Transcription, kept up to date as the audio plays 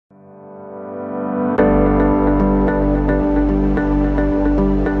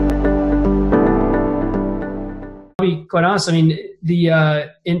quite honest, I mean,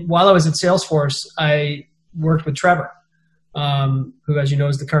 while I was at Salesforce, I worked with Trevor, who, as you know,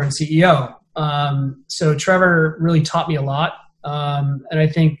 is the current CEO. So Trevor really taught me a lot. And I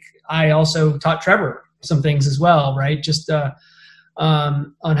think I also taught Trevor some things as well, right? Just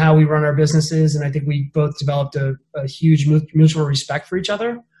on how we run our businesses. And I think we both developed a huge mutual respect for each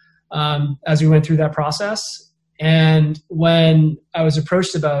other as we went through that process. And when I was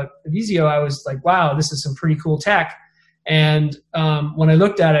approached about Aviso, I was like, wow, this is some pretty cool tech. And when I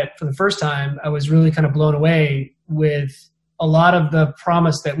looked at it for the first time, I was really kind of blown away with a lot of the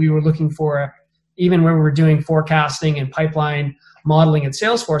promise that we were looking for, even when we were doing forecasting and pipeline modeling at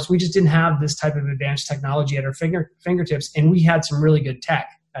Salesforce. We just didn't have this type of advanced technology at our fingertips, and we had some really good tech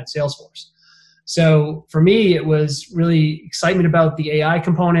at Salesforce. So for me, it was really excitement about the AI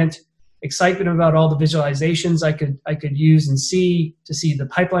component, excitement about all the visualizations I could use and see to see the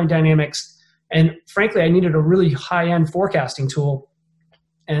pipeline dynamics. And frankly, I needed a really high-end forecasting tool.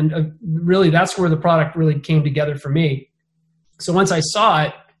 And really, that's where the product really came together for me. So once I saw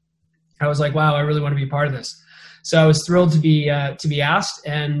it, I was like, wow, I really want to be a part of this. So I was thrilled to be asked,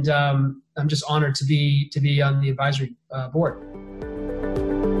 and I'm just honored to be on the advisory board.